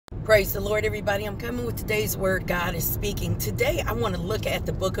Praise the Lord, everybody. I'm coming with today's word. God is speaking. Today, I want to look at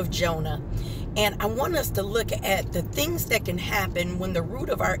the book of Jonah. And I want us to look at the things that can happen when the root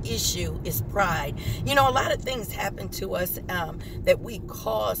of our issue is pride. You know, a lot of things happen to us that we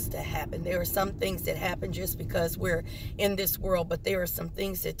cause to happen. There are some things that happen just because we're in this world, but there are some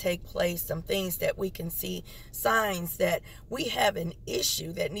things that take place, some things that we can see signs that we have an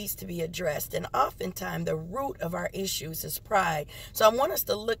issue that needs to be addressed. And oftentimes, the root of our issues is pride. So I want us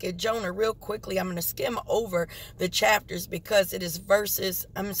to look at Jonah real quickly. I'm going to skim over the chapters because it is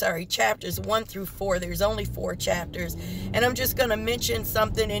chapters 1 through 4. There's only 4 chapters, and I'm just going to mention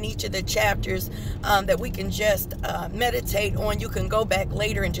something in each of the chapters that we can just meditate on. You can go back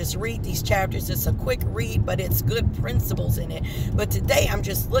later and just read these chapters. It's a quick read, but it's good principles in it. But today I'm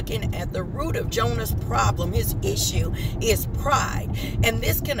just looking at the root of Jonah's problem. His issue is pride, and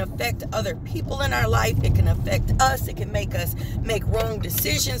this can affect other people in our life. It can affect us. It can make us make wrong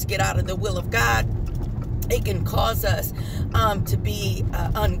decisions, get out of the will of God. It can cause us to be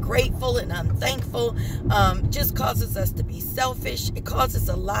ungrateful and unthankful. Just causes us to be selfish. It causes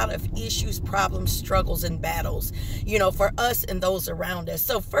a lot of issues, problems, struggles, and battles, you know, for us and those around us.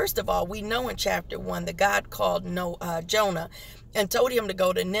 So first of all, we know in chapter 1 that God called Jonah and told him to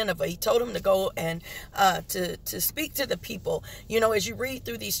go to Nineveh. He told him to go and to speak to the people. You know, as you read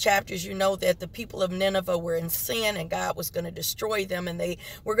through these chapters, you know that the people of Nineveh were in sin and God was going to destroy them, and they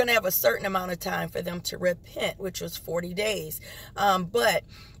were going to have a certain amount of time for them to repent, which was 40 days. But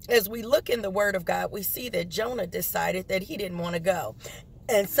as we look in the Word of God, we see that Jonah decided that he didn't want to go.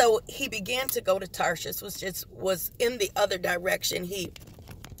 And so he began to go to Tarshish, which was in the other direction.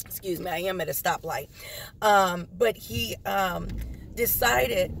 Excuse me, I am at a stoplight. But he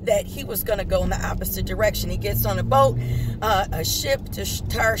decided that he was going to go in the opposite direction. He gets on a boat, a ship to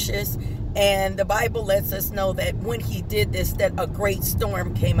Tarshish, and the Bible lets us know that when he did this, that a great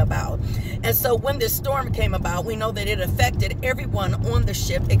storm came about. And so when this storm came about, we know that it affected everyone on the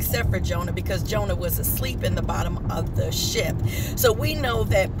ship except for Jonah, because Jonah was asleep in the bottom of the ship. So we know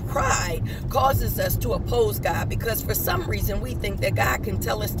that pride causes us to oppose God, because for some reason we think that God can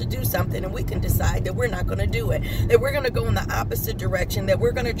tell us to do something and we can decide that we're not going to do it, that we're going to go in the opposite direction, that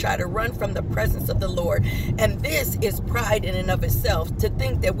we're going to try to run from the presence of the Lord. And this is pride in and of itself, to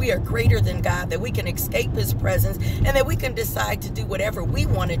think that we are greater than God, that we can escape his presence, and that we can decide to do whatever we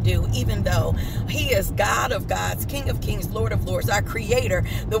want to do, even though he is God of gods, King of kings, Lord of lords, our creator,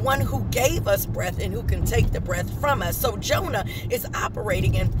 the one who gave us breath and who can take the breath from us. So Jonah is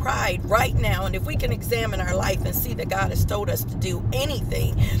operating in pride right now. And if we can examine our life and see that God has told us to do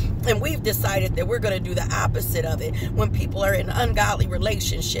anything, and we've decided that we're going to do the opposite of it, when people are in ungodly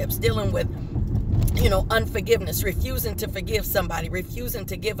relationships, dealing with unforgiveness, refusing to forgive somebody, refusing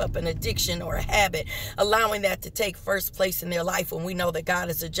to give up an addiction or a habit, allowing that to take first place in their life, when we know that God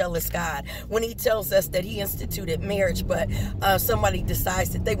is a jealous God. When he tells us that he instituted marriage, but somebody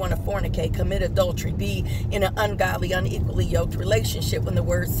decides that they want to fornicate, commit adultery, be in an ungodly, unequally yoked relationship, when the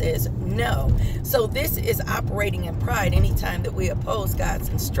word says no. So this is operating in pride anytime that we oppose God's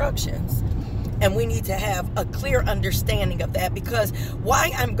instructions. And we need to have a clear understanding of that, because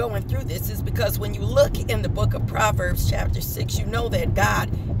why I'm going through this is because when you look in the book of Proverbs chapter 6, you know that God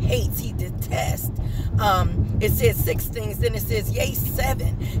hates, he detests. It says 6 things, then it says, yea,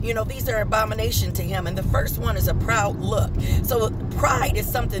 7. You know, these are abomination to him. And the first one is a proud look. So pride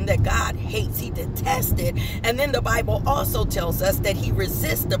is something that God hates, he detests it. And then the Bible also tells us that he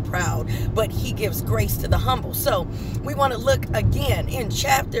resists the proud, but he gives grace to the humble. So we want to look again in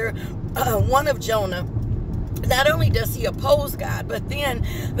chapter 1 of Jonah. Not only does he oppose God, but then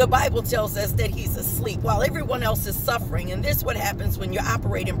the Bible tells us that he's asleep while everyone else is suffering. And this what happens when you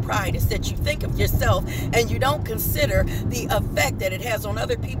operate in pride, is that you think of yourself and you don't consider the effect that it has on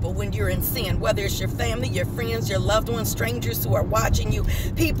other people when you're in sin, whether it's your family, your friends, your loved ones, strangers who are watching you,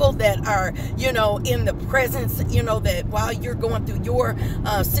 people that are, in the presence, that while you're going through your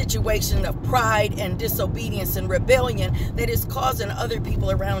situation of pride and disobedience and rebellion, that is causing other people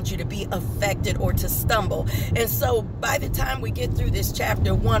around you to be affected or to stumble. And so by the time we get through this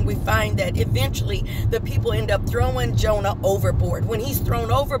chapter 1, we find that eventually the people end up throwing Jonah overboard. When he's thrown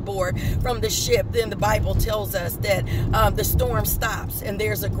overboard from the ship, then the Bible tells us that the storm stops, and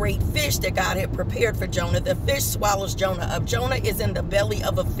there's a great fish that God had prepared for Jonah. The fish swallows Jonah up. Jonah is in the belly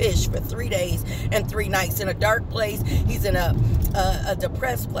of a fish for 3 days and 3 nights, in a dark place. He's in a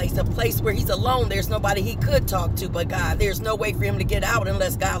depressed place, a place where he's alone. There's nobody he could talk to but God. There's no way for him to get out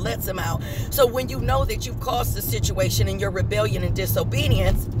unless God lets him out. So when you know that you've caused the situation in your rebellion and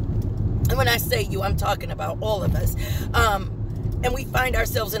disobedience, and when I say you, I'm talking about all of us, and we find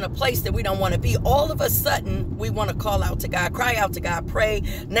ourselves in a place that we don't want to be, all of a sudden we want to call out to God, cry out to God, pray.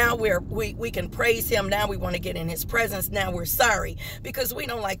 Now we can praise him. Now we want to get in his presence. Now we're sorry because we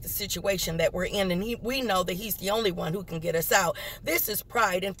don't like the situation that we're in, and we know that he's the only one who can get us out. This is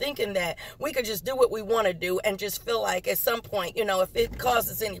pride, and thinking that we could just do what we want to do and just feel like at some point, if it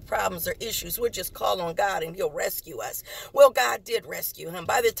causes any problems or issues, we'll just call on God and he'll rescue us. Well, God did rescue him.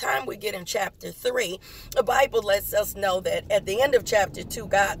 By the time we get in chapter 3, the Bible lets us know that at the end of chapter 2,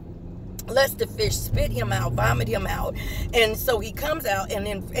 God lets the fish spit him out, vomit him out. And so he comes out, and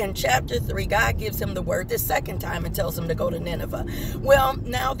in chapter 3, God gives him the word the second time and tells him to go to Nineveh. Well,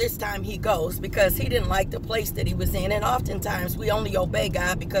 now this time he goes because he didn't like the place that he was in. And oftentimes we only obey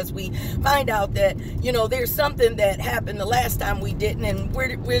God because we find out that, there's something that happened the last time we didn't, and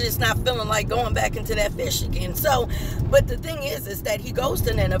we're just not feeling like going back into that fish again. So, but the thing is that he goes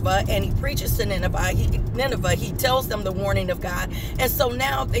to Nineveh and he preaches to Nineveh. He tells them the warning of God. And so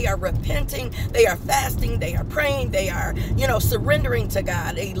now they are repenting, they are fasting, they are praying, they are, surrendering to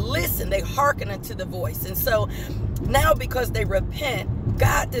God. They listen, they hearken unto the voice. And so now because they repent,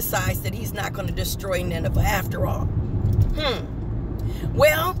 God decides that he's not going to destroy Nineveh after all.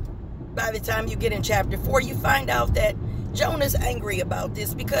 Well, by the time you get in chapter 4, you find out that Jonah's angry about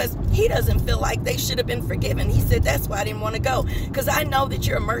this because he doesn't feel like they should have been forgiven. He said, that's why I didn't want to go, because I know that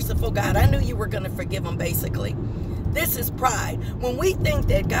you're a merciful God. I knew you were going to forgive them, basically. This is pride. When we think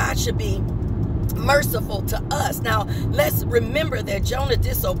that God should be merciful to us. Now, let's remember that Jonah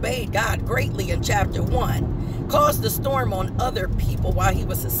disobeyed God greatly in chapter 1, caused a storm on other people while he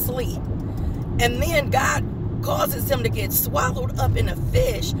was asleep. And then God causes him to get swallowed up in a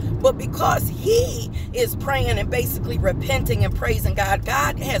fish, but because he is praying and basically repenting and praising God,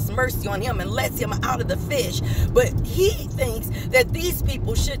 God has mercy on him and lets him out of the fish. But he thinks that these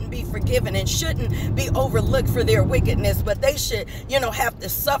people shouldn't be forgiven and shouldn't be overlooked for their wickedness, but they should, have to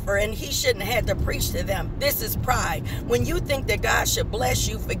suffer, and he shouldn't have to preach to them. This is pride. When you think that God should bless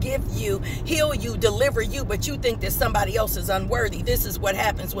you, forgive you, heal you, deliver you, but you think that somebody else is unworthy. This is what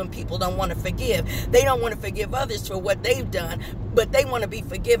happens when people don't want to forgive. They don't want to forgive others for what they've done, but they want to be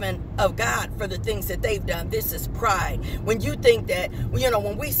forgiven of God for the things that they've done. This is pride. When you think that,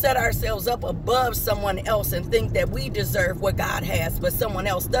 when we set ourselves up above someone else and think that we deserve what God has, but someone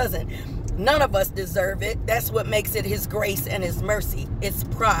else doesn't, none of us deserve it. That's what makes it his grace and his mercy. It's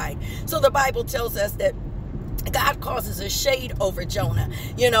pride. So the Bible tells us that God causes a shade over Jonah.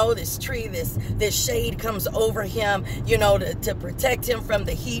 This tree, this shade comes over him, to protect him from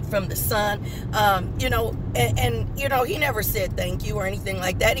the heat, from the sun. He never said thank you or anything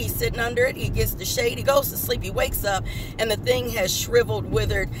like that. He's sitting under it. He gets the shade. He goes to sleep. He wakes up, and the thing has shriveled,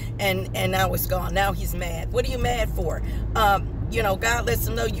 withered, and now it's gone. Now he's mad. What are you mad for? God lets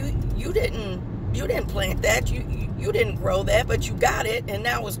him know you didn't plant that. You didn't grow that, but you got it, and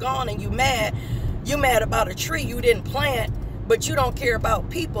now it's gone, and you mad. You mad about a tree you didn't plant, but you don't care about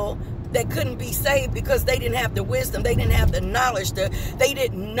people that couldn't be saved because they didn't have the wisdom, they didn't have the knowledge, they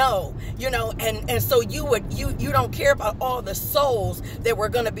didn't know, and so you don't care about all the souls that were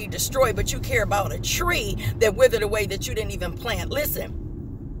going to be destroyed, but you care about a tree that withered away that you didn't even plant. Listen.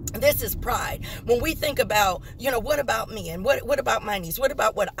 This is pride. When we think about, what about me, and what about my needs? What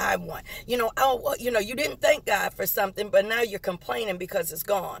about what I want? You didn't thank God for something, but now you're complaining because it's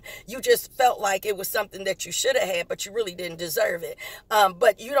gone. You just felt like it was something that you should have had, but you really didn't deserve it.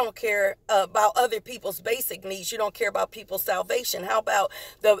 But you don't care about other people's basic needs. You don't care about people's salvation. How about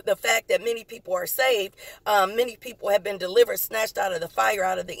the fact that many people are saved? Many people have been delivered, snatched out of the fire,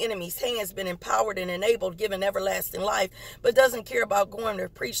 out of the enemy's hands, been empowered and enabled, given everlasting life, but doesn't care about going to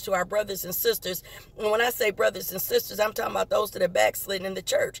preach to our brothers and sisters. And when I say brothers and sisters, I'm talking about those that are backslidden in the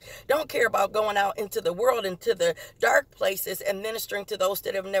church. Don't care about going out into the world, into the dark places, and ministering to those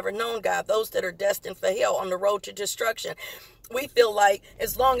that have never known God, those that are destined for hell, on the road to destruction. We feel like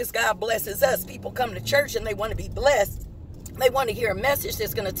as long as God blesses us, people come to church and they want to be blessed. They want to hear a message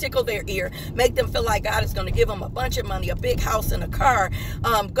that's going to tickle their ear, make them feel like God is going to give them a bunch of money, a big house and a car,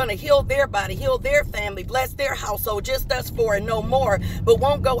 going to heal their body, heal their family, bless their household, just us four and no more, but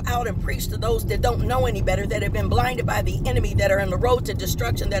won't go out and preach to those that don't know any better, that have been blinded by the enemy, that are on the road to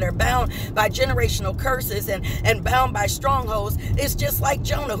destruction, that are bound by generational curses and bound by strongholds. It's just like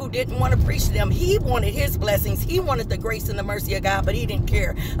Jonah, who didn't want to preach to them. He wanted his blessings. He wanted the grace and the mercy of God, but he didn't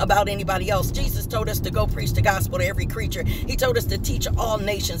care about anybody else. Jesus told us to go preach the gospel to every creature. He told us to teach all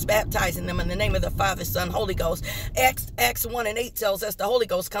nations, baptizing them in the name of the Father, Son, Holy Ghost. Acts 1:8 tells us the Holy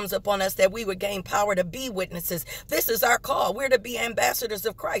Ghost comes upon us that we would gain power to be witnesses. This is our call. We're to be ambassadors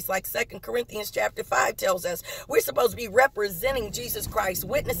of Christ, like 2 Corinthians chapter 5 tells us. We're supposed to be representing Jesus Christ,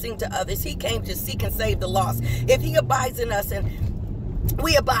 witnessing to others. He came to seek and save the lost. If he abides in us and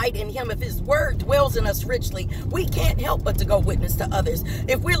we abide in him, if his word dwells in us richly, we can't help but to go witness to others.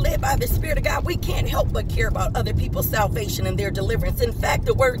 If we're led by the Spirit of God, we can't help but care about other people's salvation and their deliverance. In fact,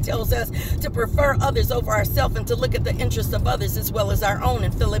 the word tells us to prefer others over ourselves and to look at the interests of others as well as our own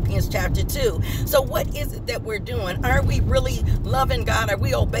in Philippians chapter 2. So what is it that we're doing? Are we really loving God? Are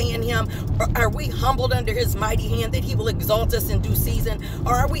we obeying him? Or are we humbled under his mighty hand that he will exalt us in due season?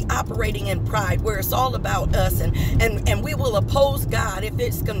 Or are we operating in pride where it's all about us and we will oppose God if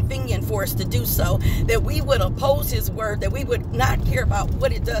it's convenient for us to do so, that we would oppose his word, that we would not care about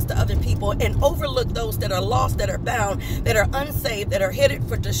what it does to other people and overlook those that are lost, that are bound, that are unsaved, that are headed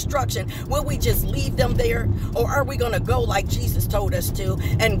for destruction? Will we just leave them there? Or are we going to go like Jesus told us to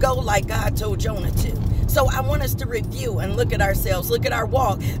and go like God told Jonah to? So I want us to review and look at ourselves, look at our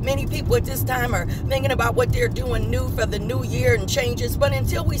walk. Many people at this time are thinking about what they're doing new for the new year and changes, but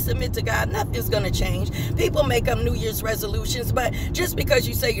until we submit to God, nothing's going to change. People make up New Year's resolutions, but just because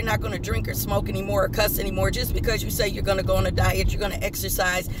you say you're not going to drink or smoke anymore or cuss anymore, just because you say you're going to go on a diet, you're going to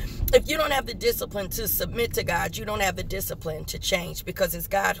exercise, if you don't have the discipline to submit to God, you don't have the discipline to change, because it's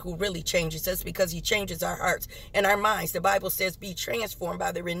God who really changes us, because he changes our hearts and our minds. The Bible says, be transformed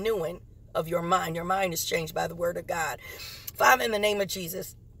by the renewing of your mind. Your mind is changed by the word of God. Father, in the name of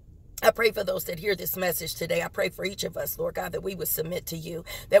Jesus, I pray for those that hear this message today. I pray for each of us, Lord God, that we would submit to you,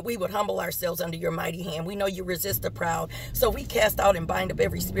 that we would humble ourselves under your mighty hand. We know you resist the proud, so we cast out and bind up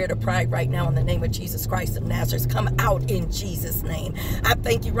every spirit of pride right now in the name of Jesus Christ of Nazareth. Come out in Jesus' name. I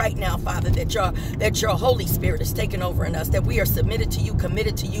thank you right now, Father, that your Holy Spirit is taking over in us, that we are submitted to you,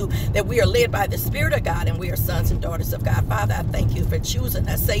 committed to you, that we are led by the Spirit of God, and we are sons and daughters of God. Father, I thank you for choosing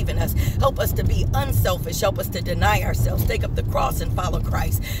us, saving us. Help us to be unselfish. Help us to deny ourselves, take up the cross and follow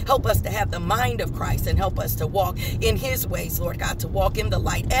Christ. Help us to have the mind of Christ and help us to walk in his ways, Lord God, to walk in the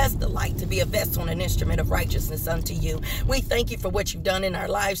light as the light, to be a vessel and an instrument of righteousness unto you. We thank you for what you've done in our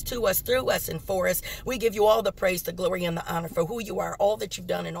lives, to us, through us, and for us. We give you all the praise, the glory, and the honor for who you are, all that you've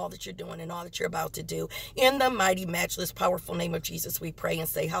done and all that you're doing and all that you're about to do. In the mighty, matchless, powerful name of Jesus, we pray and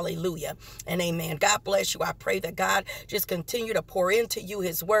say hallelujah and amen. God bless you. I pray that God just continue to pour into you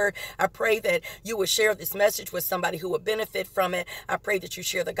his word. I pray that you would share this message with somebody who would benefit from it. I pray that you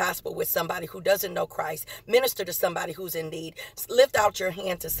share the gospel with somebody who doesn't know Christ. Minister to somebody who's in need. Lift out your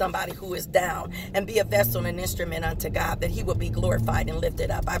hand to somebody who is down and be a vessel and an instrument unto God, that he will be glorified and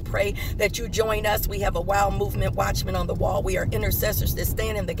lifted up. I pray that you join us. We have a wild movement, Watchmen on the Wall. We are intercessors that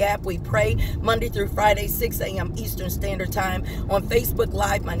stand in the gap. We pray Monday through Friday, 6 a.m. Eastern Standard Time. On Facebook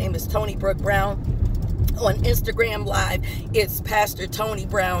Live, my name is Tony Brooke Brown. On Instagram Live, it's Pastor Tony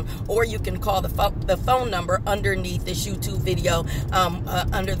Brown, or you can call the phone number underneath this YouTube video,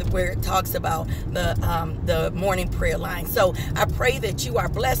 under where it talks about the morning prayer line. So I pray that you are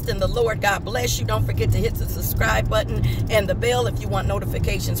blessed in the Lord. God bless you. Don't forget to hit the subscribe button and the bell if you want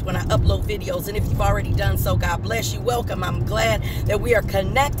notifications when I upload videos. And if you've already done so, God bless you. Welcome. I'm glad that we are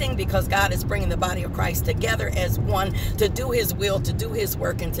connecting, because God is bringing the body of Christ together as one to do his will, to do his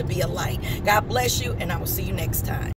work, and to be a light. God bless you, and I will see you next time.